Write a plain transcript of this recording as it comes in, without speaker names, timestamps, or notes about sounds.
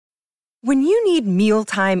When you need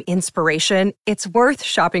mealtime inspiration, it's worth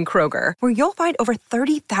shopping Kroger, where you'll find over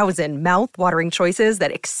 30,000 mouth-watering choices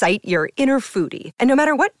that excite your inner foodie. And no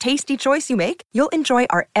matter what tasty choice you make, you'll enjoy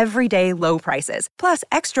our everyday low prices, plus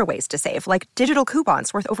extra ways to save, like digital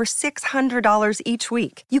coupons worth over $600 each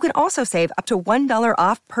week. You can also save up to $1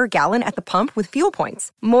 off per gallon at the pump with fuel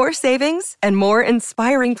points. More savings and more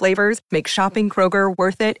inspiring flavors make shopping Kroger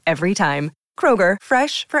worth it every time. Kroger,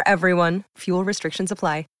 fresh for everyone. Fuel restrictions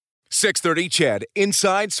apply. 630 CHED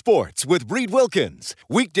Inside Sports with Reed Wilkins.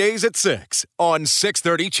 Weekdays at 6 on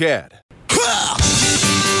 630 CHED.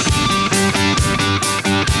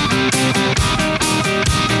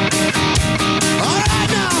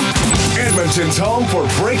 Edmonton's home for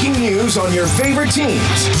breaking news on your favorite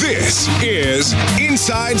teams. This is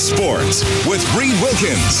Inside Sports with Reed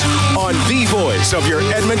Wilkins on the voice of your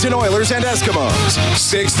Edmonton Oilers and Eskimos.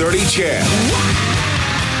 630 CHED.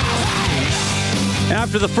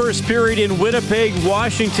 After the first period in Winnipeg,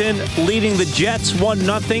 Washington leading the Jets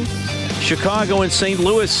 1-0. Chicago and St.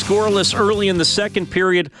 Louis scoreless early in the second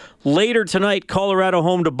period. Later tonight, Colorado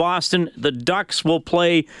home to Boston. The Ducks will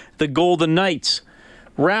play the Golden Knights.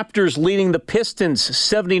 Raptors leading the Pistons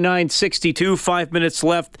 79-62, 5 minutes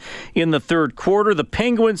left in the third quarter. The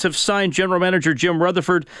Penguins have signed general manager Jim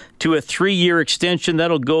Rutherford to a 3-year extension.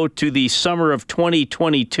 That'll go to the summer of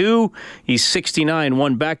 2022. He's 69,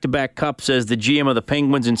 won back-to-back cups as the GM of the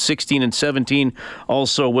Penguins in 16 and 17.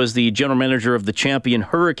 Also was the general manager of the champion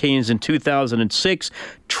Hurricanes in 2006.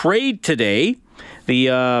 Trade today.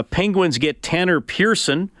 The Penguins get Tanner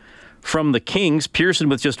Pearson from the Kings. Pearson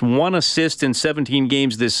with just 1 assist in 17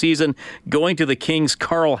 games this season. Going to the Kings,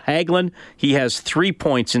 Carl Hagelin. He has 3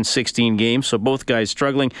 points in 16 games, so both guys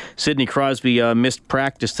struggling. Sidney Crosby missed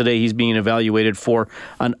practice today. He's being evaluated for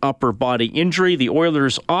an upper body injury. The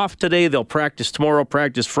Oilers off today. They'll practice tomorrow,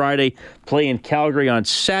 practice Friday, play in Calgary on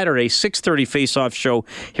Saturday. 6:30 face-off show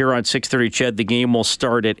here on 630 CHED. The game will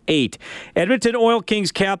start at 8. Edmonton Oil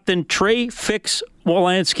Kings captain Trey Fix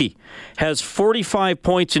Wolanski has 45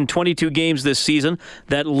 points in 22 games this season.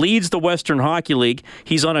 That leads the Western Hockey League.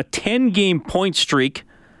 He's on a 10-game point streak,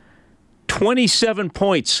 27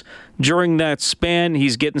 points during that span.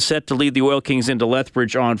 He's getting set to lead the Oil Kings into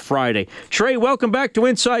Lethbridge on Friday. Trey, welcome back to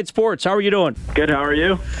Inside Sports. How are you doing? Good, how are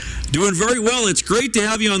you? Doing very well. It's great to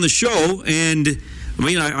have you on the show, and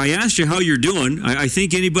I asked you how you're doing. I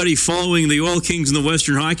think anybody following the Oil Kings in the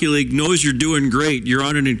Western Hockey League knows you're doing great. You're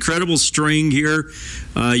on an incredible string here.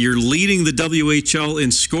 You're leading the WHL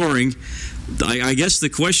in scoring. I guess the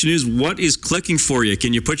question is, what is clicking for you?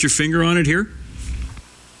 Can you put your finger on it here?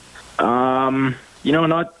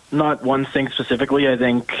 Not one thing specifically. I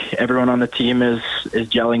think everyone on the team is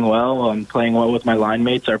gelling well. I'm playing well with my line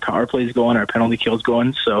mates. Our power play's going, our penalty kill's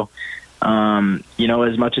going. So,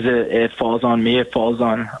 as much as it falls on me, it falls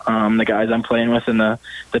on the guys I'm playing with and the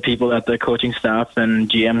people that the coaching staff and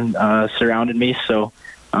GM surrounded me. So,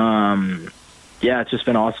 it's just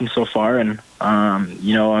been awesome so far. And,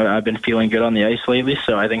 I've been feeling good on the ice lately.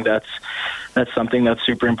 So I think that's something that's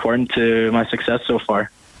super important to my success so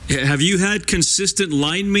far. Have you had consistent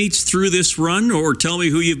line mates through this run, or tell me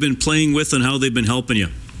who you've been playing with and how they've been helping you?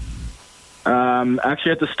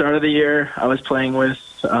 Actually, at the start of the year, I was playing with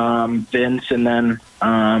Vince, and then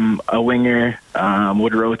a winger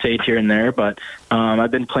would rotate here and there. But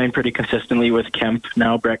I've been playing pretty consistently with Kemp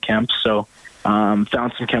now, Brett Kemp. So found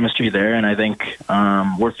some chemistry there, and I think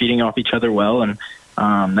we're feeding off each other well, and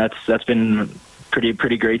that's been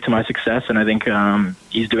pretty great to my success. And I think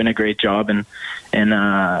he's doing a great job and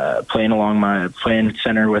playing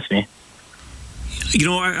center with me.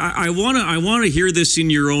 I want to hear this in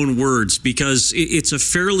your own words, because it's a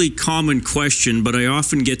fairly common question, but I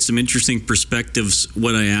often get some interesting perspectives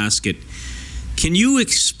when I ask it. Can you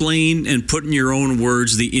explain and put in your own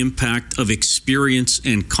words the impact of experience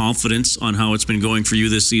and confidence on how it's been going for you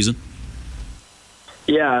this season?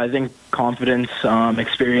 Yeah, I think confidence,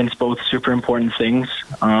 experience, both super important things.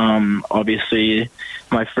 Obviously,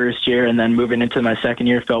 my first year and then moving into my second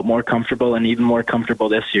year felt more comfortable, and even more comfortable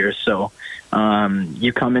this year. So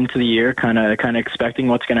you come into the year kind of expecting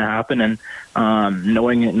what's going to happen, and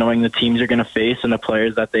knowing the teams you're going to face and the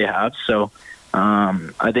players that they have. So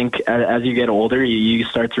I think as you get older, you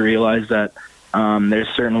start to realize that there's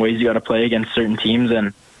certain ways you got to play against certain teams,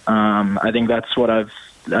 and I think that's what I've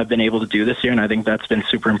been able to do this year, and I think that's been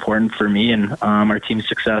super important for me and our team's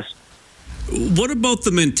success. What about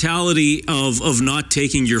the mentality of not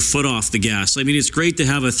taking your foot off the gas? I mean, it's great to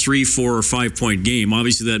have a 3, 4, or 5 point game.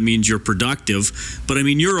 Obviously, that means you're productive. But, I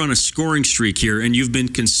mean, you're on a scoring streak here, and you've been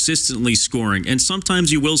consistently scoring. And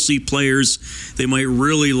sometimes you will see players, they might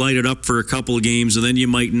really light it up for a couple of games, and then you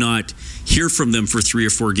might not hear from them for 3 or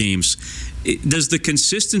 4 games. Does the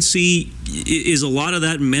consistency, is a lot of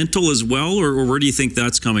that mental as well, or where do you think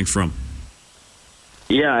that's coming from?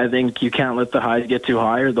 Yeah, I think you can't let the highs get too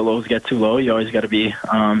high or the lows get too low. You always got to be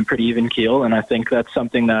pretty even keel, and I think that's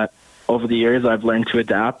something that over the years I've learned to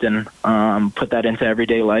adapt and put that into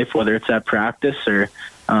everyday life, whether it's at practice or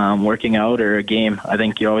working out or a game. I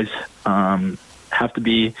think you always have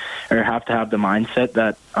to have the mindset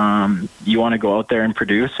that you want to go out there and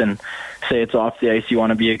produce, and say it's off the ice, you want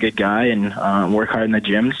to be a good guy and work hard in the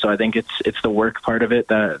gym. So I think it's the work part of it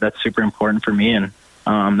that's super important for me, and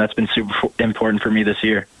that's been super important for me this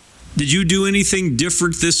year. Did you do anything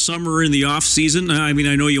different this summer in the off season? I mean,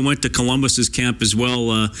 I know you went to Columbus's camp as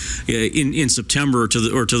well in September to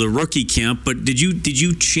the rookie camp, but did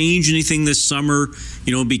you change anything this summer?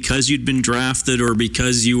 You know, because you'd been drafted, or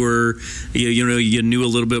because you were, you knew a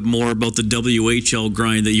little bit more about the WHL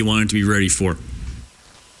grind that you wanted to be ready for?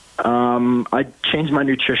 I changed my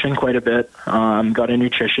nutrition quite a bit. Got a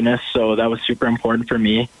nutritionist, so that was super important for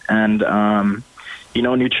me, and.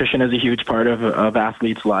 Nutrition is a huge part of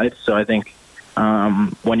athletes' lives. So I think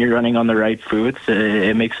when you're running on the right foods,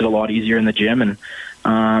 it makes it a lot easier in the gym. And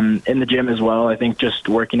in the gym as well, I think just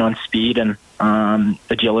working on speed and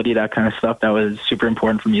agility, that kind of stuff, that was super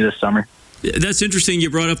important for me this summer. That's interesting. You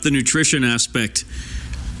brought up the nutrition aspect.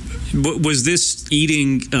 Was this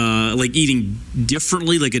eating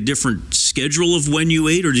differently, like a different schedule of when you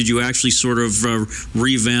ate, or did you actually sort of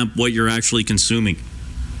revamp what you're actually consuming?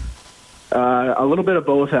 A little bit of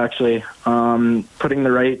both, actually. Putting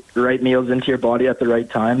the right meals into your body at the right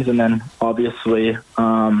times, and then obviously,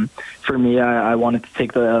 for me, I wanted to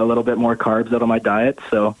take a little bit more carbs out of my diet.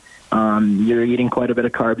 So you're eating quite a bit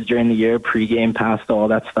of carbs during the year, pregame, pasta, all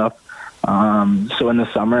that stuff. So in the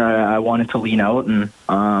summer, I wanted to lean out and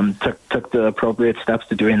took the appropriate steps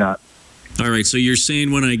to doing that. All right, so you're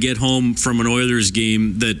saying when I get home from an Oilers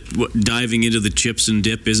game that diving into the chips and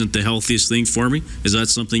dip isn't the healthiest thing for me? Is that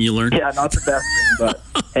something you learned? Yeah, not the best thing, but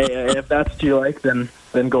hey, if that's what you like, then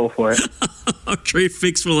go for it. Okay,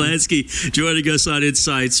 Fix Wolansky joining us on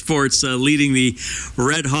Inside Sports, leading the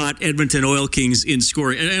red-hot Edmonton Oil Kings in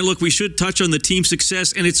scoring. And look, we should touch on the team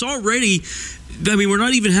success, and it's already... I mean, we're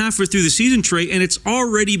not even halfway through the season, Trey, and it's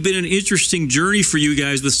already been an interesting journey for you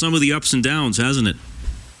guys with some of the ups and downs, hasn't it?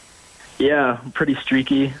 Yeah, pretty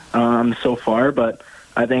streaky so far, but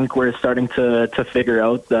I think we're starting to figure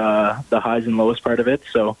out the highs and lows part of it.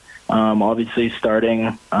 So obviously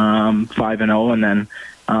starting 5-0 and then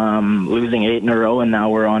losing 8 in a row, and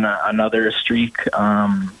now we're on another streak. We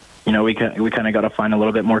kind of got to find a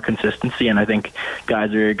little bit more consistency, and I think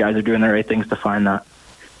guys are doing the right things to find that.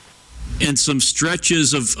 And some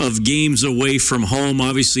stretches of games away from home.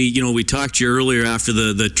 Obviously, we talked to you earlier after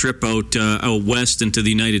the trip out west into the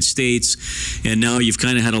United States, and now you've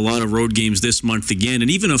kind of had a lot of road games this month again,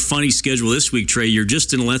 and even a funny schedule this week, Trey. You're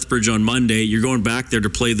just in Lethbridge on Monday. You're going back there to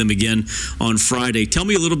play them again on Friday. Tell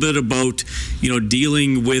me a little bit about,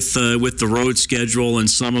 dealing with the road schedule and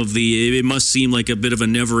some of the. It must seem like a bit of a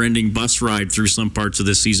never-ending bus ride through some parts of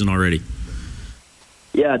this season already.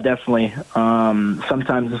 Yeah, definitely.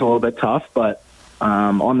 Sometimes it's a little bit tough, but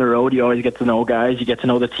on the road, you always get to know guys. You get to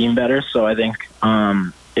know the team better. So I think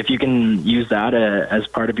if you can use that as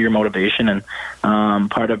part of your motivation and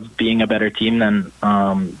part of being a better team, then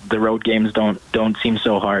the road games don't seem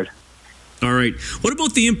so hard. All right. What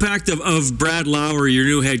about the impact of Brad Lauer, your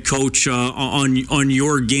new head coach, on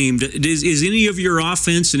your game? Is any of your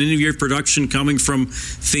offense and any of your production coming from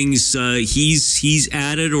things he's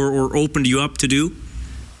added or opened you up to do?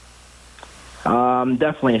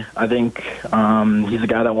 Definitely. I think he's a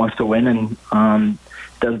guy that wants to win and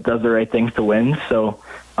does the right things to win. So,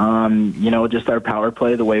 just our power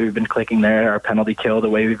play, the way we've been clicking there, our penalty kill, the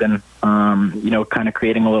way we've been, kind of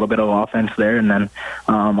creating a little bit of offense there. And then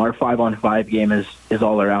our 5-on-5 game is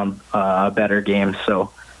all around a better game.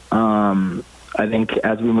 So I think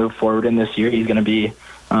as we move forward in this year, he's going to be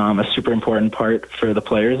a super important part for the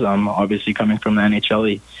players. Obviously coming from the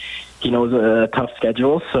NHL, he knows a tough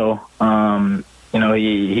schedule, so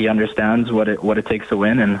he understands what it takes to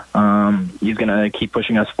win, and he's going to keep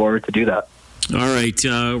pushing us forward to do that. All right,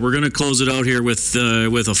 we're going to close it out here with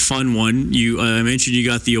a fun one. I mentioned you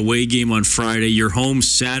got the away game on Friday. You're home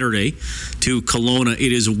Saturday to Kelowna.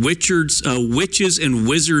 It is Witches and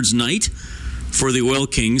Wizards night. for the Oil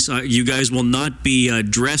Kings. You guys will not be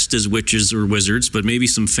dressed as witches or wizards, but maybe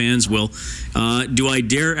some fans will. Do I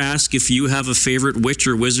dare ask if you have a favorite witch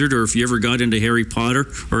or wizard, or if you ever got into Harry Potter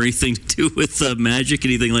or anything to do with magic,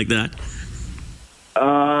 anything like that?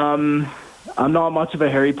 I'm not much of a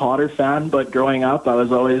Harry Potter fan, but growing up, I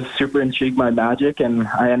was always super intrigued by magic, and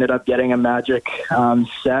I ended up getting a magic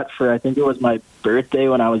set for, I think it was my birthday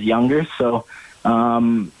when I was younger. So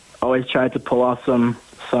always tried to pull off some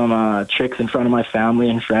tricks in front of my family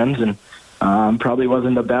and friends, and probably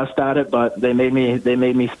wasn't the best at it, but they made me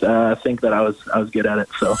think that I was good at it.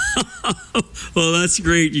 So, well, that's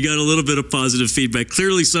great. You got a little bit of positive feedback.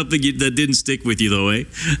 Clearly, something that didn't stick with you, though, eh?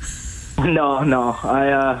 No.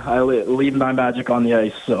 I leave my magic on the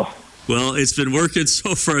ice. So. Well, it's been working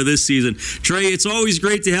so far this season. Trey, it's always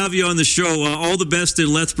great to have you on the show. All the best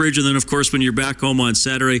in Lethbridge, and then, of course, when you're back home on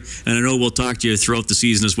Saturday. And I know we'll talk to you throughout the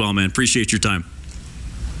season as well, man. Appreciate your time.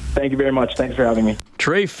 Thank you very much. Thanks for having me.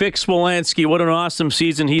 Trey Fix-Wolansky, what an awesome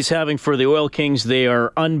season he's having for the Oil Kings. They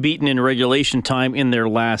are unbeaten in regulation time in their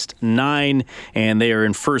last 9, and they are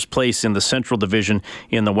in first place in the Central Division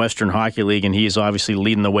in the Western Hockey League, and he is obviously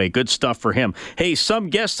leading the way. Good stuff for him. Hey, some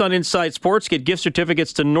guests on Inside Sports get gift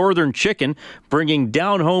certificates to Northern Chicken, bringing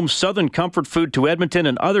down-home Southern comfort food to Edmonton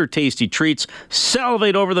and other tasty treats.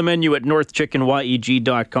 Salivate over the menu at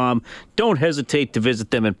northchickenyeg.com. Don't hesitate to visit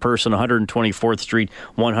them in person, 124th Street,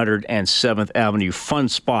 107th Avenue. Fun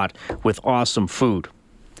spot with awesome food.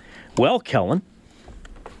 Well, Kellen.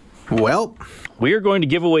 Well, we are going to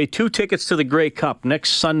give away 2 tickets to the Grey Cup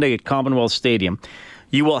next Sunday at Commonwealth Stadium.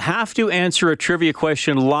 You will have to answer a trivia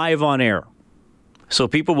question live on air. So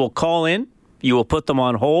people will call in. You will put them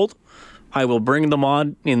on hold. I will bring them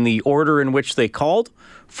on in the order in which they called.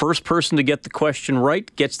 First person to get the question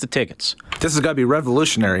right gets the tickets. This is going to be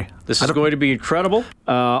revolutionary. This is going to be incredible.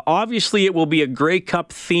 Obviously, it will be a Grey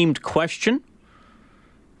Cup-themed question.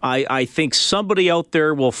 I think somebody out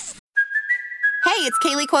there will... Hey, it's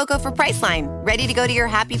Kaylee Cuoco for Priceline. Ready to go to your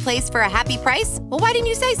happy place for a happy price? Well, why didn't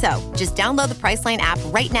you say so? Just download the Priceline app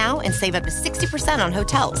right now and save up to 60% on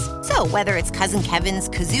hotels. So whether it's Cousin Kevin's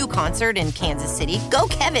Kazoo Concert in Kansas City, go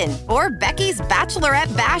Kevin, or Becky's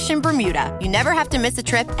Bachelorette Bash in Bermuda, you never have to miss a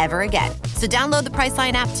trip ever again. So download the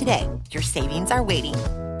Priceline app today. Your savings are waiting.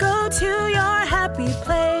 Go to your happy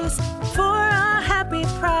place for a happy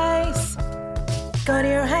price. Go to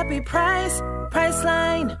your happy price,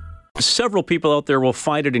 Priceline. Several people out there will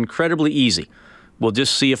find it incredibly easy. We'll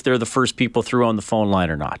just see if they're the first people through on the phone line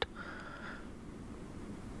or not.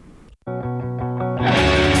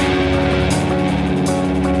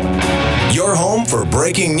 Your home for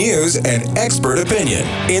breaking news and expert opinion.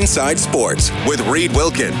 Inside Sports with Reed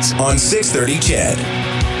Wilkins on 630 CHED.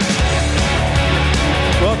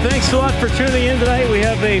 Well, thanks a lot for tuning in tonight. We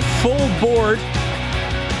have a full board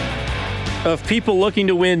of people looking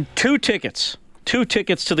to win 2 tickets. 2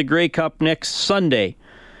 tickets to the Grey Cup next Sunday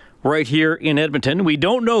right here in Edmonton. We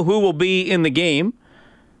don't know who will be in the game,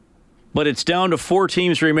 but it's down to 4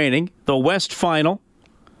 teams remaining. The West Final,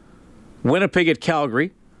 Winnipeg at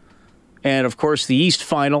Calgary, and, of course, the East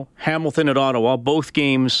Final, Hamilton at Ottawa, both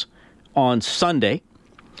games on Sunday.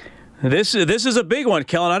 This is a big one,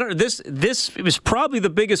 Kellen. This is probably the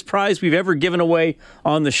biggest prize we've ever given away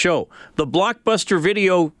on the show. The Blockbuster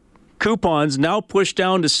Video coupons now pushed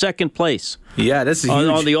down to second place. Yeah, this is huge.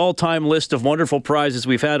 On the all-time list of wonderful prizes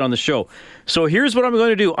we've had on the show. So here's what I'm going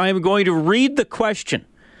to do. I am going to read the question.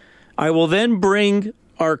 I will then bring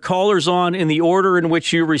our callers on in the order in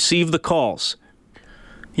which you receive the calls.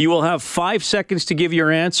 You will have 5 seconds to give your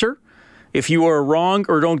answer. If you are wrong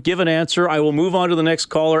or don't give an answer, I will move on to the next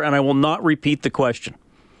caller, and I will not repeat the question.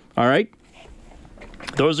 All right?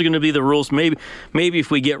 Those are going to be the rules. Maybe if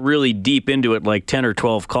we get really deep into it, like 10 or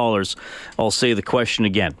 12 callers, I'll say the question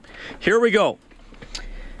again. Here we go.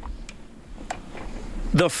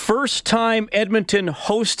 The first time Edmonton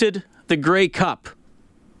hosted the Grey Cup,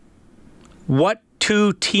 what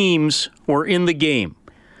 2 teams were in the game?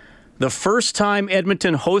 The first time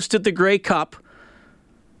Edmonton hosted the Grey Cup,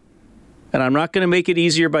 and I'm not going to make it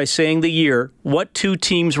easier by saying the year, what 2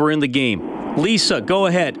 teams were in the game? Lisa, go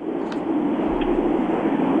ahead.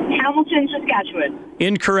 Hamilton, Saskatchewan.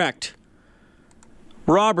 Incorrect.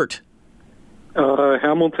 Robert.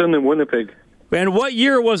 Hamilton and Winnipeg. And what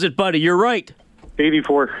year was it, buddy? You're right.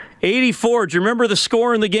 84. 84. Do you remember the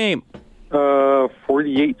score in the game?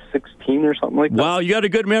 48-16 or something like that. Wow, you got a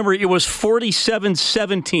good memory. It was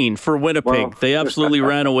 47-17 for Winnipeg. Wow. They absolutely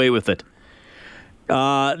ran away with it.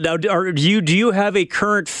 Now, do you have a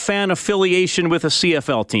current fan affiliation with a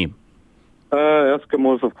CFL team?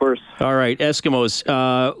 Eskimos, of course. All right, Eskimos.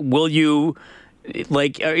 Will you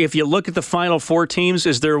Like, if you look at the Final Four teams,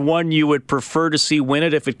 is there one you would prefer to see win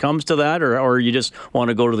it if it comes to that, or you just want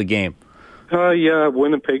to go to the game? Yeah,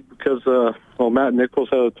 Winnipeg, because Matt Nichols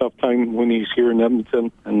had a tough time when he's here in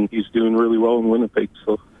Edmonton, and he's doing really well in Winnipeg.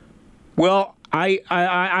 So, well,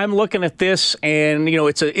 I'm looking at this, and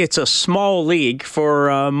it's a small league.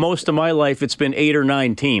 For most of my life, it's been 8 or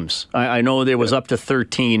 9 teams. I know there was up to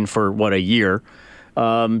 13 for a year.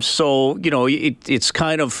 So it's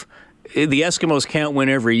kind of. The Eskimos can't win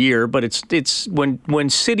every year, but it's when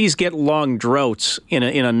cities get long droughts in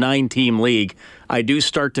a 9-team league, I do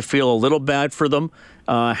start to feel a little bad for them.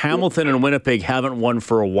 Hamilton and Winnipeg haven't won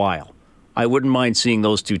for a while. I wouldn't mind seeing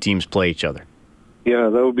those two teams play each other. Yeah,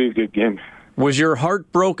 that would be a good game. Was your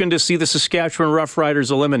heart broken to see the Saskatchewan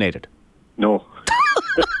Roughriders eliminated? No.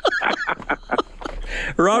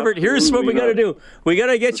 Robert, here's what we got to do. We got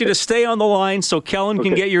to get you to stay on the line so Kellen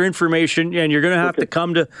can get your information, and you're going to have to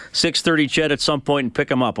come to 6:30 Ched at some point and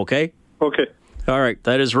pick him up, okay? Okay. All right,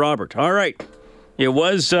 that is Robert. All right. It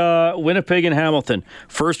was Winnipeg and Hamilton.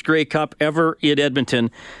 First Grey Cup ever in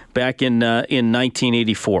Edmonton back in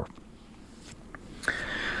 1984.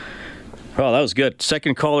 Well, that was good.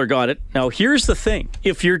 Second caller got it. Now, here's the thing.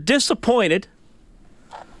 If you're disappointed,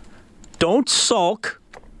 don't sulk.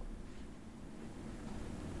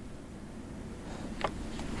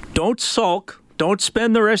 Don't sulk. Don't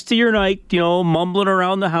spend the rest of your night, mumbling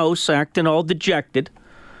around the house, acting all dejected.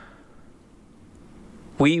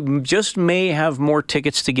 We just may have more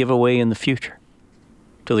tickets to give away in the future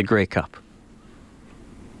to the Grey Cup.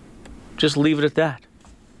 Just leave it at that.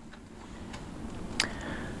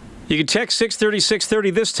 You can text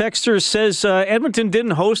 630-630. This texter says, Edmonton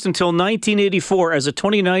didn't host until 1984. As a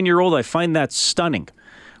 29-year-old, I find that stunning.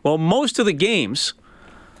 Well, most of the games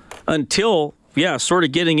until... sort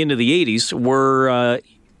of getting into the 80s, were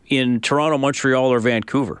in Toronto, Montreal, or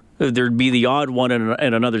Vancouver. There'd be the odd one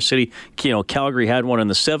in another city. Calgary had one in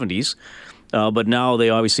the 70s, but now they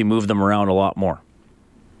obviously move them around a lot more.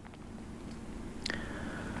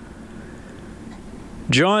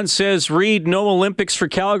 John says, Reed, no Olympics for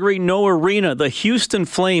Calgary, no arena. The Houston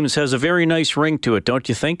Flames has a very nice ring to it, don't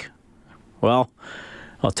you think? Well,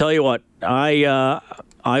 I'll tell you what,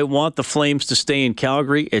 I want the Flames to stay in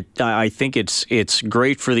Calgary. I think it's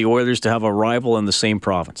great for the Oilers to have a rival in the same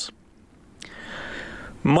province.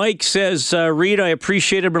 Mike says, Reed, I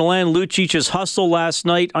appreciated Milan Lucic's hustle last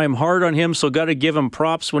night. I'm hard on him, so got to give him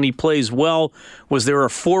props when he plays well. Was there a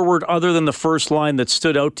forward other than the first line that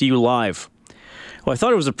stood out to you live? Well, I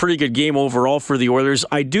thought it was a pretty good game overall for the Oilers.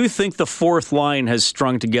 I do think the fourth line has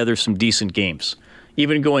strung together some decent games.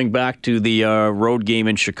 Even going back to the road game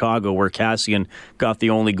in Chicago where Kassian got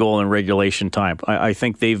the only goal in regulation time. I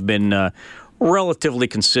think they've been relatively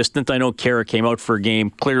consistent. I know Kara came out for a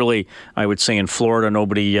game. Clearly, I would say in Florida,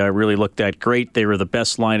 nobody really looked that great. They were the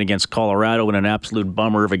best line against Colorado in an absolute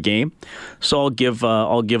bummer of a game. So I'll give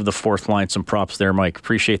the fourth line some props there, Mike.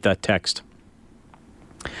 Appreciate that text.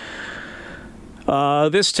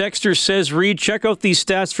 This texter says, Reed, check out these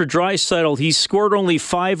stats for Draisaitl. He's scored only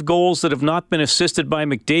 5 goals that have not been assisted by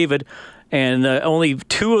McDavid, and only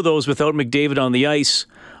 2 of those without McDavid on the ice.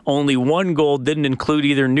 Only 1 goal didn't include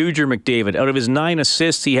either Nuge or McDavid. Out of his 9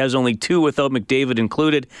 assists, he has only 2 without McDavid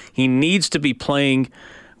included. He needs to be playing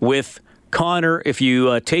with Connor. If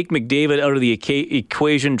you take McDavid out of the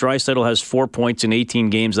equation, Draisaitl has 4 points in 18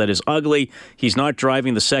 games. That is ugly. He's not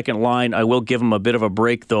driving the second line. I will give him a bit of a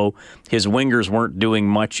break, though. His wingers weren't doing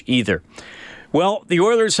much either. Well, the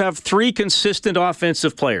Oilers have 3 consistent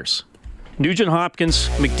offensive players. Nugent-Hopkins,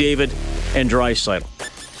 McDavid, and Draisaitl.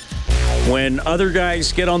 When other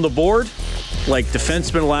guys get on the board, like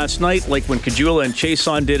defensemen last night, like when Caggiula and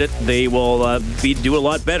Chiasson did it, they will do a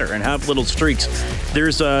lot better and have little streaks.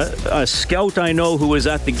 There's a scout I know who was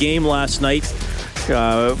at the game last night.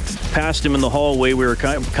 Passed him in the hallway. We were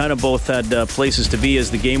kind of both had places to be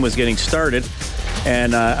as the game was getting started.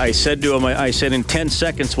 And I said to him, I said, in 10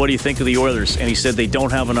 seconds, what do you think of the Oilers? And he said they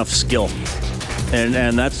don't have enough skill.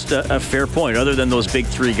 And that's a fair point. Other than those big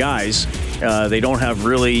 3 guys, they don't have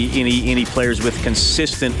really any players with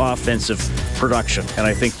consistent offensive production, and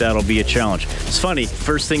I think that'll be a challenge. It's funny,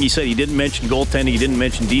 first thing he said, he didn't mention goaltending, he didn't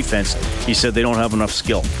mention defense. He said they don't have enough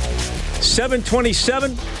skill.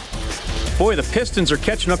 7:27. Boy, the Pistons are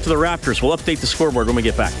catching up to the Raptors. We'll update the scoreboard when we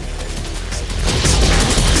get back.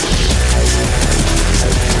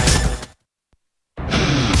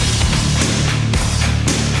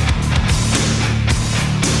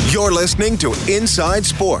 You're listening to Inside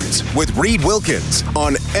Sports with Reed Wilkins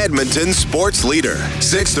on Edmonton Sports Leader,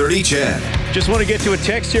 630 CHED. Just want to get to a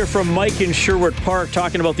text here from Mike in Sherwood Park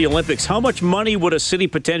talking about the Olympics. How much money would a city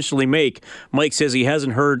potentially make? Mike says he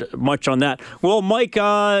hasn't heard much on that. Well, Mike,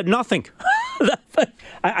 nothing.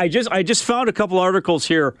 I just found a couple articles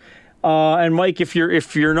here. And Mike, if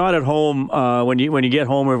you're not at home when you get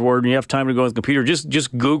home or when you have time to go on the computer,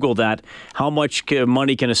 just Google that. How much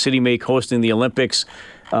money can a city make hosting the Olympics?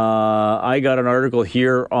 I got an article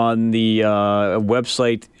here on the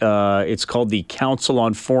website. It's called the Council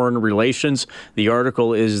on Foreign Relations. The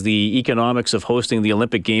article is the economics of hosting the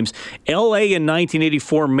Olympic Games. LA in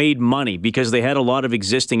 1984 made money because they had a lot of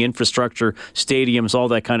existing infrastructure, stadiums, all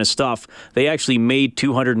that kind of stuff. They actually made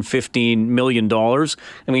 $215 million. I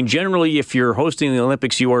mean, generally, if you're hosting the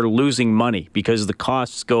Olympics, you are losing money because the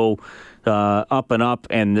costs go up and up,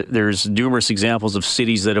 and there's numerous examples of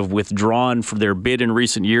cities that have withdrawn from their bid in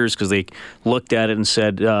recent years because they looked at it and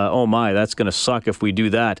said, oh my, that's going to suck if we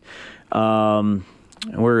do that.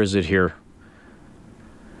 Where is it here?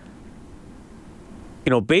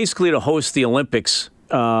 Basically to host the Olympics,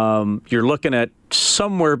 you're looking at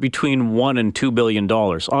somewhere between $1 and $2 billion.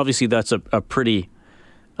 Obviously, that's a pretty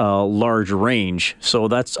large range, so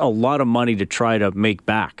that's a lot of money to try to make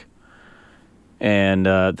back. And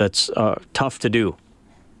that's tough to do.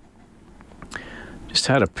 Just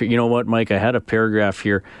had you know what, Mike? I had a paragraph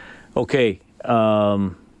here. Okay.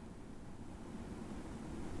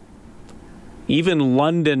 Even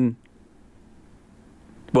London,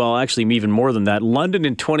 well, actually even more than that. London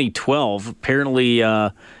in 2012 apparently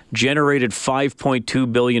generated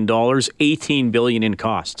 $5.2 billion, $18 billion in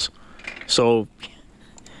costs. So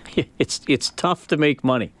it's tough to make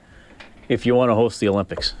money if you want to host the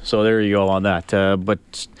Olympics. So there you go on that.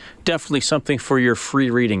 But definitely something for your free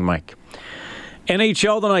reading, Mike.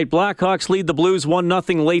 NHL tonight, Blackhawks lead the Blues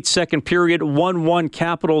 1-0 late second period. 1-1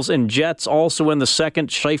 Capitals and Jets also in the second.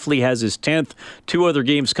 Scheifele has his 10th. Two other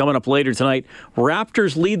games coming up later tonight.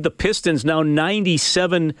 Raptors lead the Pistons now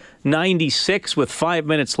 97-96 with 5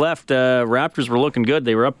 minutes left. Raptors were looking good.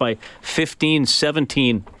 They were up by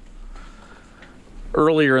 15-17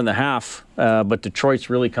 earlier in the half, but Detroit's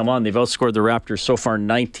really come on. They've outscored the Raptors so far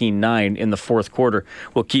 19-9 in the fourth quarter.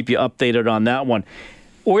 We'll keep you updated on that one.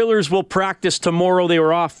 Oilers will practice tomorrow. They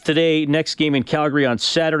were off today. Next game in Calgary on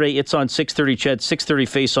Saturday. It's on 6:30, Ched, 6:30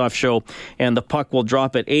 face-off show, and the puck will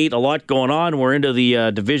drop at 8. A lot going on. We're into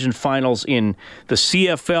the division finals in the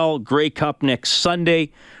CFL Grey Cup next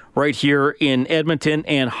Sunday, right here in Edmonton,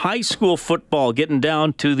 and high school football getting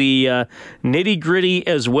down to the nitty-gritty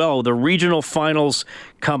as well. The regional finals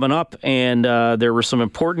coming up, and there were some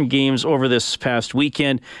important games over this past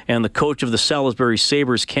weekend, and the coach of the Salisbury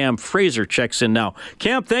Sabres, Cam Fraser, checks in now.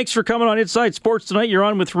 Cam, thanks for coming on Inside Sports tonight. You're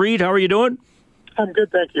on with Reed. How are you doing? I'm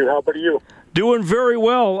good, thank you. How about you? Doing very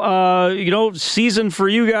well. Season for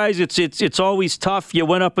you guys, it's always tough. You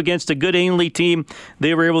went up against a good Ainley team.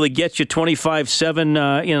 They were able to get you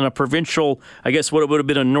 25-7 in a provincial, I guess what it would have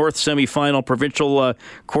been a North semifinal, provincial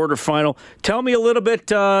quarterfinal. Tell me a little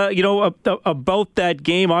bit, about that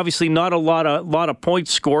game. Obviously, not a lot of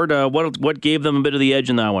points scored. What gave them a bit of the edge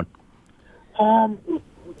in that one?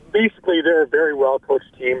 Basically, they're a very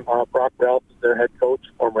well-coached team. Brock Ralph is their head coach,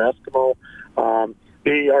 former Eskimo.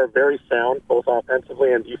 They are very sound, both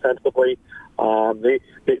offensively and defensively. They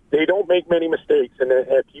don't make many mistakes, and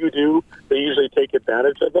if you do, they usually take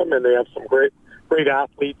advantage of them. And they have some great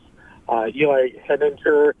athletes, Eli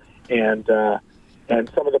Henninger, and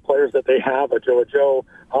some of the players that they have, Joe.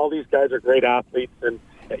 All these guys are great athletes, and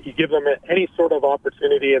you give them any sort of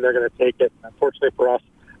opportunity, and they're going to take it. Unfortunately for us,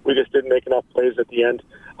 we just didn't make enough plays at the end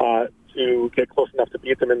to get close enough to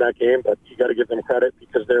beat them in that game. But you got to give them credit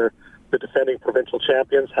because they're the defending provincial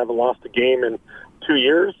champions, haven't lost a game in 2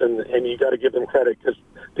 years, and you got to give them credit because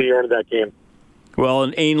they earned that game. Well,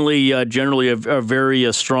 and Ainley, generally a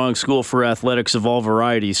very strong school for athletics of all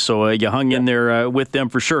varieties, so you hung in there with them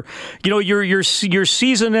for sure. Your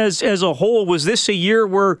season as a whole, was this a year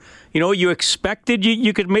where you expected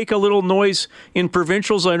you could make a little noise in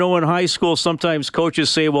provincials? I know in high school sometimes coaches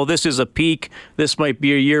say, well, this is a peak. This might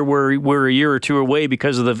be a year where we're a year or two away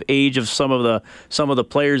because of the age of some of the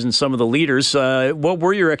players and some of the leaders. What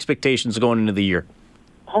were your expectations going into the year?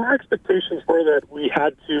 Our expectations were that we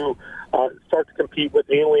had to start to compete with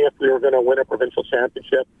Ainley if we were going to win a provincial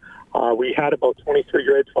championship. We had about 23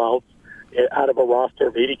 grade 12s out of a roster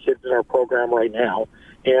of 80 kids in our program right now.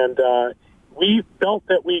 And we felt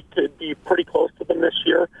that we could be pretty close to them this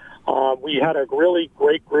year. We had a really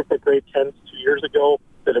great group of grade 10s 2 years ago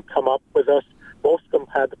that have come up with us. Most of them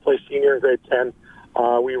had to play senior in grade 10.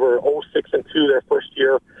 We were 0-6-2 their first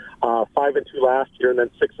year, 5-2 last year, and then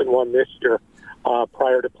 6-1 this year.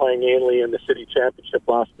 Prior to playing Ainley in the city championship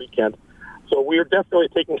last weekend. So we are definitely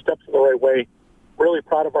taking steps in the right way. Really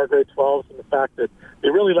proud of our grade 12s and the fact that they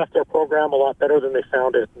really left our program a lot better than they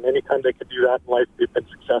found it. And anytime they could do that in life, they've been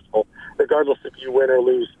successful, regardless if you win or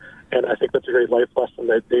lose. And I think that's a great life lesson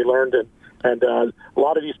that they learned. And a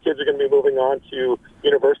lot of these kids are going to be moving on to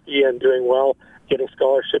university and doing well, getting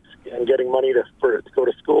scholarships and getting money to go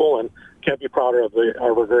to school, and can't be prouder of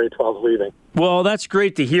our grade 12s leaving. Well, that's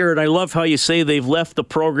great to hear, and I love how you say they've left the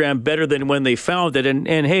program better than when they found it. And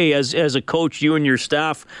hey, as a coach, you and your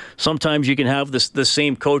staff, sometimes you can have the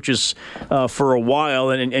same coaches for a while,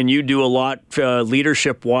 and you do a lot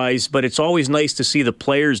leadership-wise, but it's always nice to see the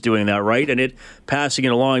players doing that, right? And it passing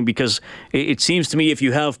it along, because it seems to me if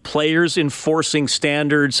you have players enforcing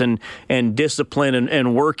standards and discipline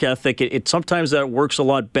and work ethic, it sometimes that works a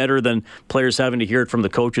lot better than players having to hear it from the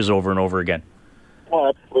coaches over and over again. Well,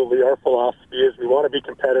 absolutely. Our philosophy is we want to be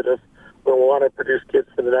competitive. We want to produce kids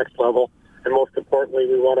for the next level. And most importantly,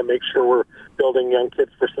 we want to make sure we're building young kids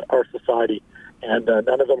for our society. And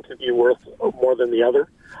none of them can be worth more than the other.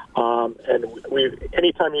 And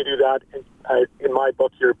anytime you do that, in my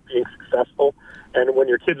book, you're being successful. And when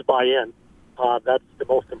your kids buy in, that's the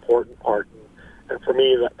most important part. And for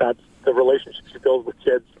me, that's the relationships you build with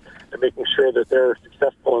kids and making sure that they're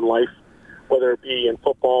successful in life, whether it be in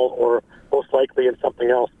football or most likely in something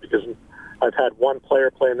else, because I've had one player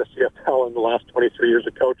play in the CFL in the last 23 years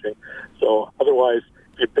of coaching. So otherwise,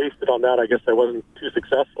 if you based it on that, I guess I wasn't too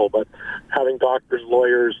successful. But having doctors,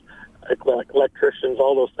 lawyers, electricians,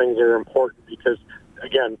 all those things are important because,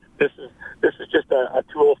 again, this is just a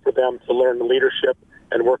tool for them to learn leadership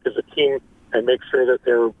and work as a team and make sure that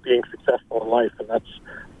they're being successful in life. And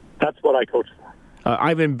that's what I coach for.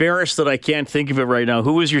 I'm embarrassed that I can't think of it right now.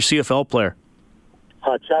 Who was your CFL player?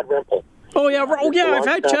 Chad Rempel. Oh, yeah. I've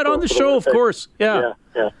had Chad on the show, of course. Yeah.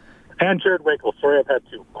 And Jared Winkle. Sorry, I've had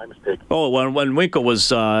two. My mistake. Oh, when Winkle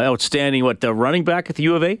was outstanding, the running back at the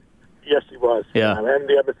U of A? Yes, he was. Yeah. And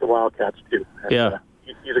the Edmonton Wildcats, too. And,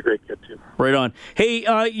 he's a great kid, too. Right on. Hey,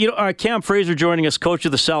 Cam Fraser joining us, coach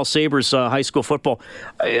of the Sal Sabres high school football.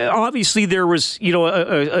 Obviously, there was,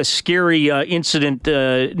 a scary incident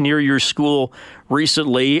near your school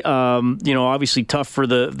recently. Obviously tough for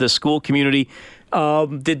the school community.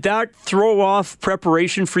 Did that throw off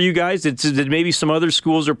preparation for you guys? Did maybe some other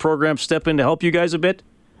schools or programs step in to help you guys a bit?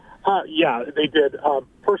 Yeah, they did.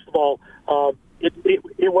 First of all,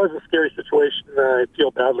 it was a scary situation. I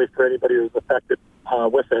feel badly for anybody who was affected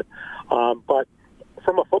with it. But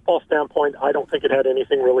from a football standpoint, I don't think it had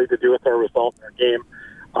anything really to do with our result in our game.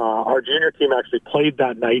 Our junior team actually played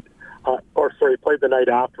that night, played the night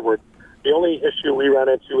afterward. The only issue we ran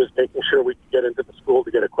into was making sure we could get into the school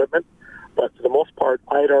to get equipment. But for the most part,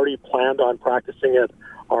 I had already planned on practicing at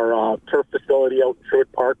our turf facility out in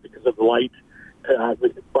Sherwood Park because of the light.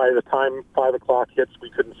 By the time 5 o'clock hits, we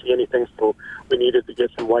couldn't see anything, so we needed to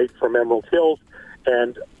get some light from Emerald Hills.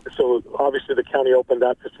 And so obviously the county opened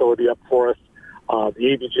that facility up for us. The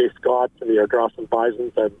ABJ Scots and the Ardrossan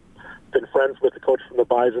Bisons, I've been friends with the coach from the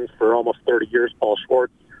Bisons for almost 30 years, Paul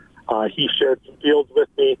Schwartz. He shared some fields with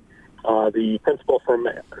me. The principal from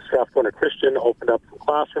Strathcona Christian opened up some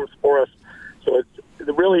classrooms for us. So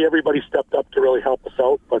really everybody stepped up to really help us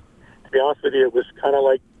out. But to be honest with you, it was kind of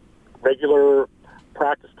like regular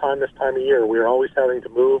practice time this time of year. We were always having to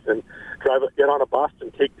move and get on a bus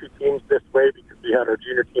and take two teams this way because we had our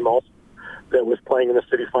junior team also that was playing in the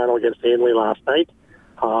city final against Ainley last night.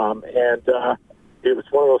 It was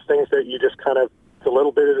one of those things that you just kind of, it's a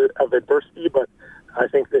little bit of adversity, but I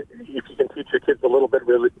think that if you can teach your kids a little bit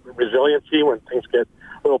resiliency when things get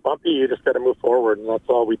a little bumpy, you just got to move forward, and that's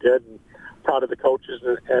all we did. And proud of the coaches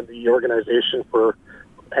and the organization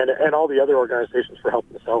and all the other organizations for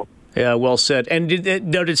helping us out. Yeah, well said. And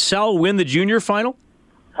did Sal win the junior final?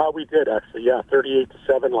 We did, actually,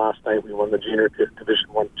 38-7 last night. We won the junior Division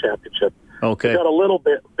I championship. Okay. We got a little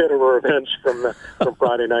bit of a revenge from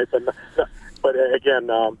Friday night, but again,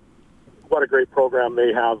 what a great program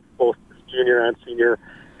they have, both junior and senior,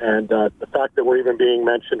 and the fact that we're even being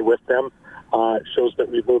mentioned with them shows that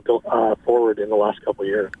we've moved forward in the last couple of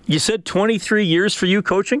years. You said 23 years for you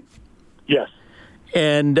coaching? Yes.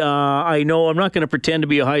 And I know I'm not going to pretend to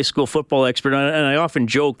be a high school football expert, and I often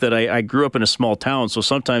joke that I grew up in a small town, so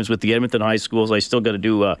sometimes with the Edmonton high schools, I still got to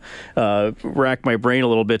do rack my brain a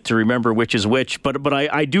little bit to remember which is which. But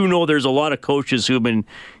I do know there's a lot of coaches who've been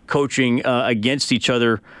coaching against each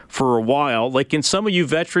other for a while. Like, can some of you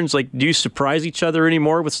veterans, do you surprise each other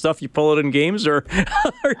anymore with stuff you pull out in games, or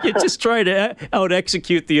are you just trying to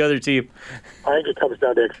out-execute the other team? I think it comes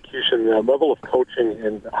down to execution. The level of coaching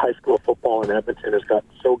in high school football in Edmonton has gotten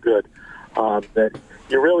so good that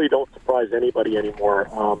you really don't surprise anybody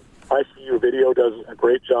anymore. ICU Video does a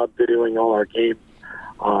great job videoing all our games.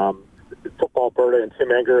 Football Alberta and Tim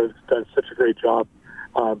Enger has done such a great job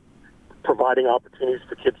providing opportunities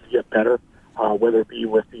for kids to get better, whether it be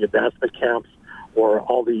with the advancement camps or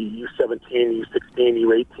all the U17, U16,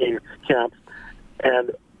 U18 camps.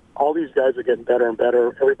 And all these guys are getting better and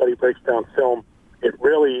better. Everybody breaks down film. It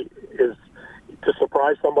really is, to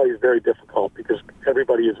surprise somebody is very difficult because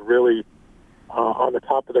everybody is really on the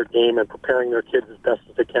top of their game and preparing their kids as best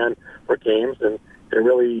as they can for games. And it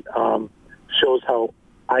really shows how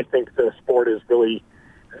I think the sport has really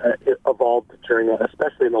evolved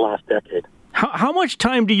especially in the last decade. How much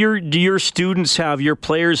time do your students have, your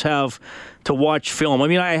players have, to watch film? I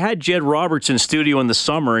mean, I had Jed Roberts in studio in the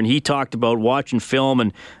summer, and he talked about watching film,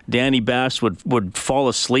 and Danny Bass would fall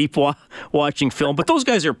asleep watching film. But those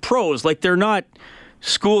guys are pros. Like, they're not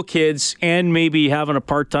school kids and maybe having a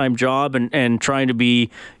part-time job and trying to be,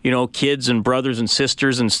 kids and brothers and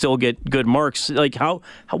sisters and still get good marks. Like,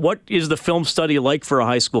 what is the film study like for a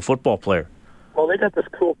high school football player? Well, they got this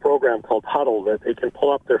cool program called Huddle that they can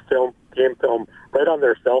pull up their game film right on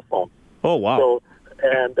their cell phone. Oh, wow. So,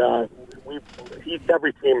 and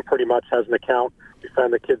every team pretty much has an account. We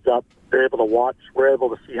sign the kids up. They're able to watch. We're able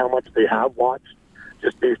to see how much they have watched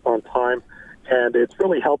just based on time. And it's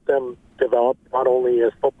really helped them develop not only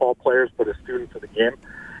as football players but as students of the game.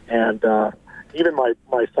 And even my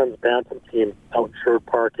son's Bantam team out in Sherwood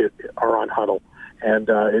Park are on Huddle. And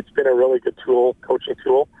it's been a really good coaching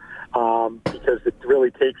tool, because it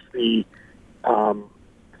really takes the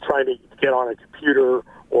trying to get on a computer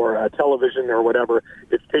or a television or whatever,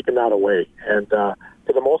 it's taken that away. And for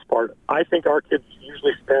the most part, I think our kids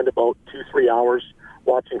usually spend about 2-3 hours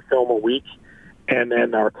watching film a week. And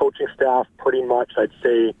then our coaching staff pretty much, I'd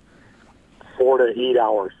say, 4 to 8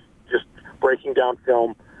 hours, just breaking down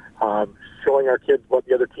film, showing our kids what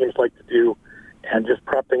the other teams like to do, and just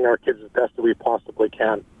prepping our kids as best as we possibly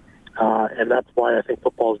can. And that's why I think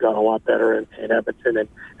football has gotten a lot better in Edmonton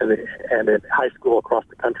and in high school across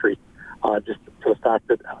the country, just for the fact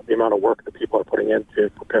that the amount of work that people are putting in to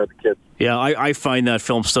prepare the kids. Yeah, I find that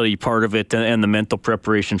film study part of it and the mental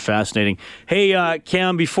preparation fascinating. Hey,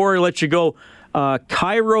 Cam, before I let you go,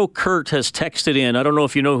 Cairo Kurt has texted in. I don't know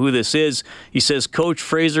if you know who this is. He says, Coach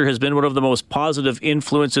Fraser has been one of the most positive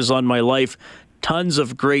influences on my life. Tons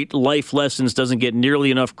of great life lessons, doesn't get nearly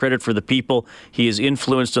enough credit for the people he has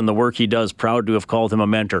influenced in the work he does. Proud to have called him a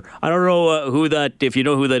mentor. I don't know if you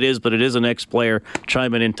know who that is, but it is an ex-player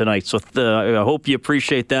chiming in tonight. So I hope you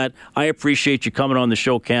appreciate that. I appreciate you coming on the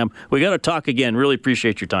show, Cam. We got to talk again. Really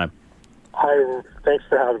appreciate your time. Thanks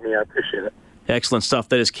for having me. I appreciate it. Excellent stuff.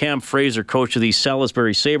 That is Cam Fraser, coach of the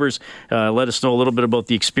Salisbury Sabres. Let us know a little bit about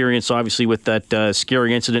the experience, obviously, with that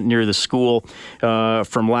scary incident near the school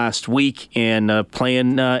from last week and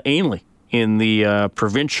playing Ainley in the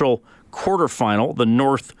provincial quarterfinal, the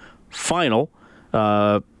North semifinal.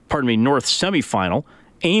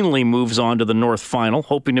 Ainley moves on to the North final,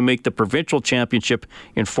 hoping to make the provincial championship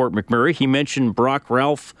in Fort McMurray. He mentioned Brock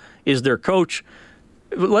Ralph is their coach.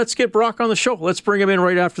 Let's get Brock on the show. Let's bring him in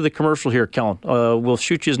right after the commercial here, Kellen. We'll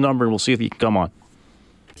shoot you his number and we'll see if he can come on.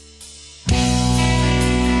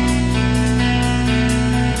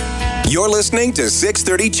 You're listening to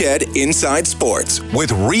 630 CHED Inside Sports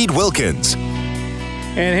with Reed Wilkins.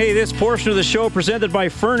 And hey, this portion of the show presented by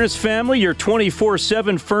Furnace Family, your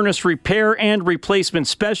 24/7 furnace repair and replacement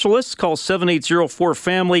specialists. Call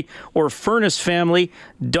 780-4FAMILY or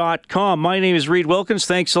furnacefamily.com. My name is Reed Wilkins.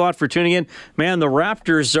 Thanks a lot for tuning in. Man, the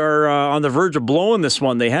Raptors are on the verge of blowing this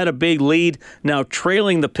one. They had a big lead, now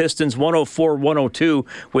trailing the Pistons 104-102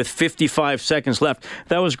 with 55 seconds left.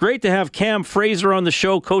 That was great to have Cam Fraser on the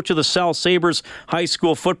show, coach of the Sal Sabres high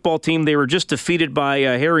school football team. They were just defeated by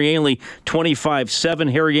Harry Ainley 25-7.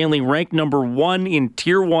 Harry Ainley ranked number 1 in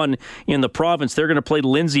Tier 1 in the province. They're going to play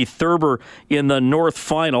Lindsay Thurber in the North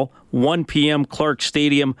Final, 1 p.m. Clark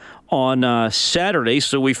Stadium on Saturday.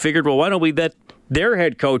 So we figured, well, why don't we get their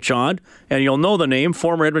head coach on? And you'll know the name,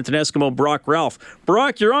 former Edmonton Eskimo Brock Ralph.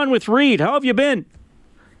 Brock, you're on with Reed. How have you been?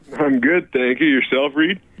 I'm good, thank you. Yourself,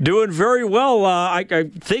 Reed? Doing very well. I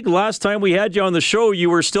think last time we had you on the show, you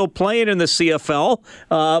were still playing in the CFL,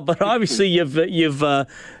 but obviously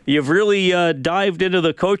you've really dived into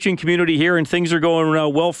the coaching community here, and things are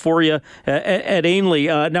going well for you at Ainley.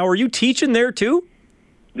 Now, are you teaching there too?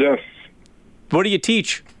 Yes. What do you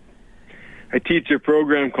teach? I teach a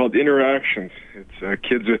program called Interactions. It's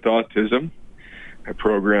kids with autism, a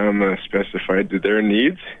program specified to their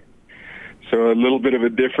needs. So a little bit of a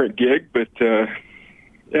different gig, but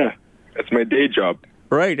yeah, that's my day job.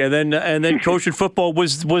 Right, and then coaching football.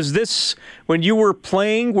 Was this, when you were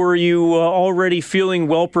playing, were you already feeling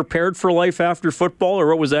well prepared for life after football, or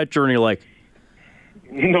what was that journey like?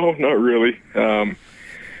 No, not really.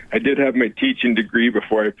 I did have my teaching degree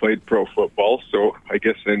before I played pro football, so I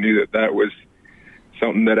guess I knew that was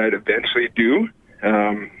something that I'd eventually do.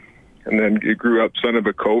 And then I grew up son of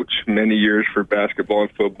a coach many years for basketball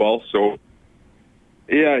and football, so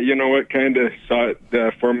yeah, you know what, kind of saw it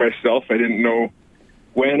for myself. I didn't know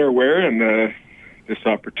when or where, and this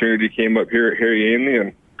opportunity came up here at Harry Ainley,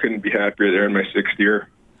 and couldn't be happier there in my 6th year.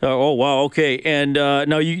 Oh wow, okay. And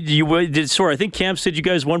now you did. Sorry, I think Cam said you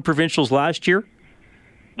guys won provincials last year.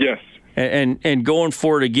 Yes. And going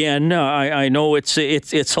for it again. I know it's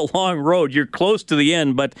a long road. You're close to the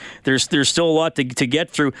end, but there's still a lot to get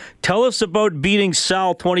through. Tell us about beating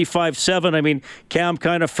Sal 25-7. I mean, Cam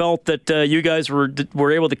kind of felt that you guys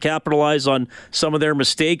were able to capitalize on some of their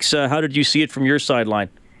mistakes. How did you see it from your sideline?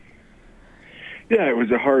 Yeah, it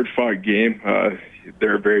was a hard-fought game.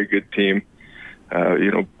 They're a very good team.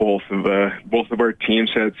 Both of our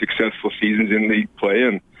teams had successful seasons in league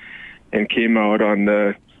play and came out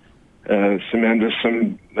on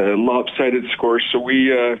some lopsided scores. So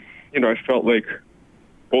we, I felt like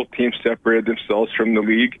both teams separated themselves from the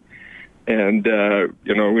league, and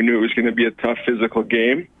we knew it was going to be a tough physical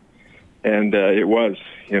game, and it was.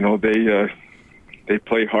 They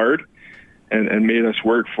play hard and made us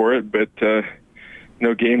work for it, but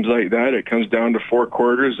games like that, it comes down to 4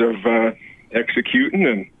 quarters of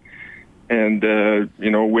executing and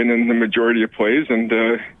winning the majority of plays, and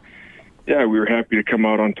we were happy to come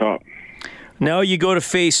out on top. Now you go to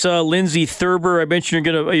face Lindsay Thurber. I mentioned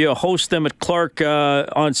you're going to host them at Clark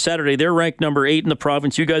on Saturday. They're ranked number 8 in the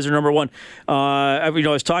province. You guys are number 1. I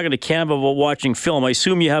was talking to Cam about watching film. I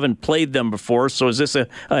assume you haven't played them before, so is this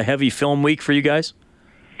a heavy film week for you guys?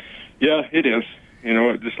 Yeah, it is.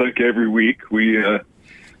 Just like every week, we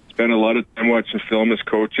spend a lot of time watching film as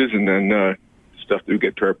coaches, and then stuff that we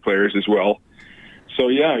get to our players as well. So,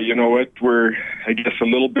 yeah, you know what? We're, I guess, a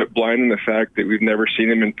little bit blind in the fact that we've never seen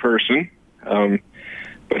him in person,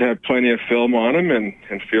 but have plenty of film on him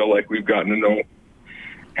and feel like we've gotten to know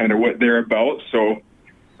kind of what they're about. So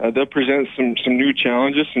they'll present some new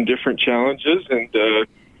challenges, some different challenges, and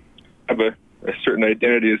have a certain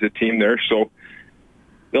identity as a team there. So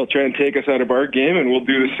they'll try and take us out of our game, and we'll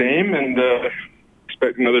do the same, and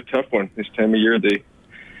expect another tough one. This time of year,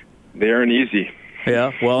 they aren't easy.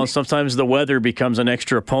 Yeah, well, sometimes the weather becomes an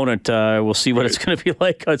extra opponent. We'll see what it's going to be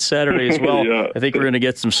like on Saturday as well. Yeah. I think we're going to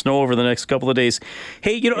get some snow over the next couple of days.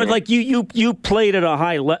 Hey, like you played at a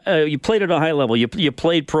high level. You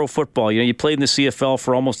played pro football. You played in the CFL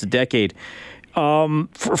for almost a decade.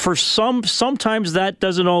 For sometimes that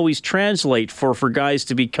doesn't always translate for guys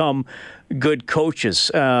to become good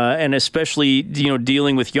coaches, and especially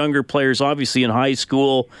dealing with younger players. Obviously, in high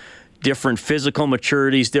school, different physical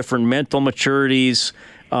maturities, different mental maturities.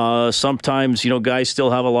 Sometimes, guys still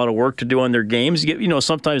have a lot of work to do on their games.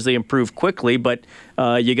 Sometimes they improve quickly, but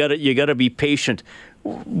you gotta be patient.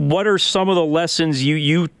 What are some of the lessons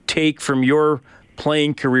you take from your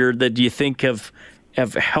playing career that you think have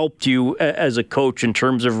helped you as a coach in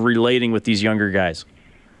terms of relating with these younger guys?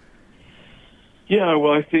 Yeah,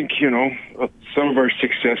 well, I think, some of our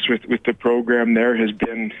success with the program there has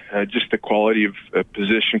been just the quality of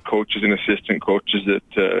position coaches and assistant coaches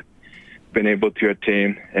that been able to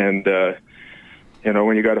attain. And,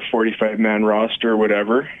 when you got a 45-man roster or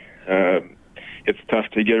whatever, it's tough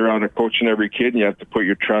to get around a coach and every kid, and you have to put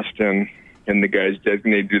your trust in the guys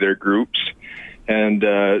designated to their groups. And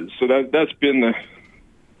so that's been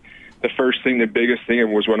the first thing, the biggest thing,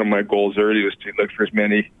 and was one of my goals early, was to look for as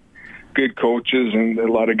many good coaches and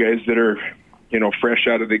a lot of guys that are, fresh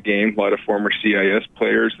out of the game, a lot of former CIS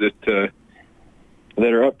players that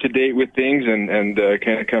are up to date with things and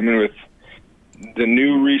kind of come in with the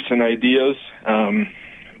new recent ideas.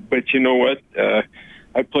 But you know what?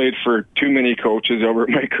 I played for too many coaches over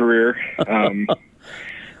my career.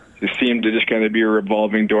 It seemed to just kind of be a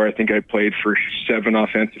revolving door. I think I played for 7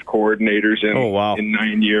 offensive coordinators in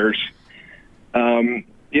 9 years.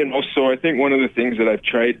 So I think one of the things that I've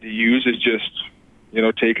tried to use is just,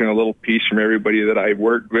 taking a little piece from everybody that I've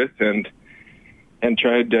worked with and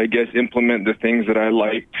tried to, I guess, implement the things that I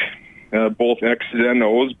liked, both X's and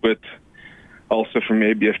O's, but also from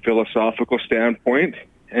maybe a philosophical standpoint.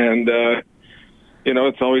 And,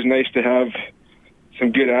 it's always nice to have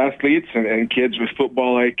some good athletes and kids with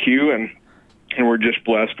football IQ, and we're just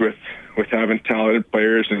blessed with having talented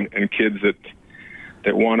players and kids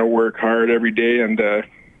that want to work hard every day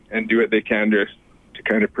and do what they can to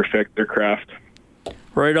kind of perfect their craft.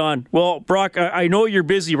 Right on. Well, Brock, I know you're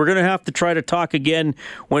busy. We're going to have to try to talk again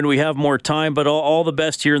when we have more time, but all the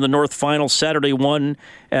best here in the North Final. Saturday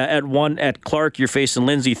at 1 at Clark. You're facing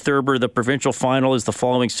Lindsay Thurber. The provincial final is the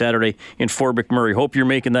following Saturday in Fort McMurray. Hope you're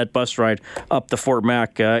making that bus ride up to Fort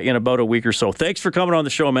Mac in about a week or so. Thanks for coming on the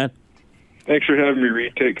show, man. Thanks for having me,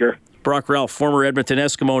 Reed. Take care. Brock Ralph, former Edmonton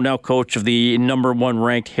Eskimo, now coach of the number 1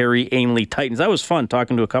 ranked Harry Ainley Titans. That was fun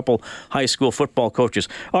talking to a couple high school football coaches.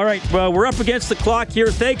 All right, we're up against the clock here.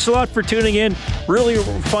 Thanks a lot for tuning in. Really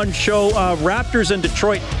fun show. Raptors and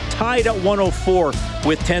Detroit tied at 104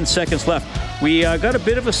 with 10 seconds left. We got a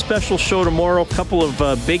bit of a special show tomorrow. A couple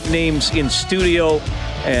of big names in studio,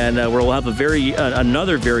 and we'll have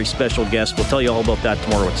another very special guest. We'll tell you all about that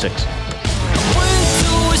tomorrow at 6.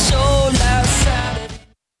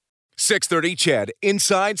 6:30 CHED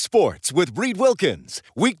Inside Sports with Reed Wilkins.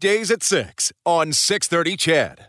 Weekdays at 6 on 6:30 CHED.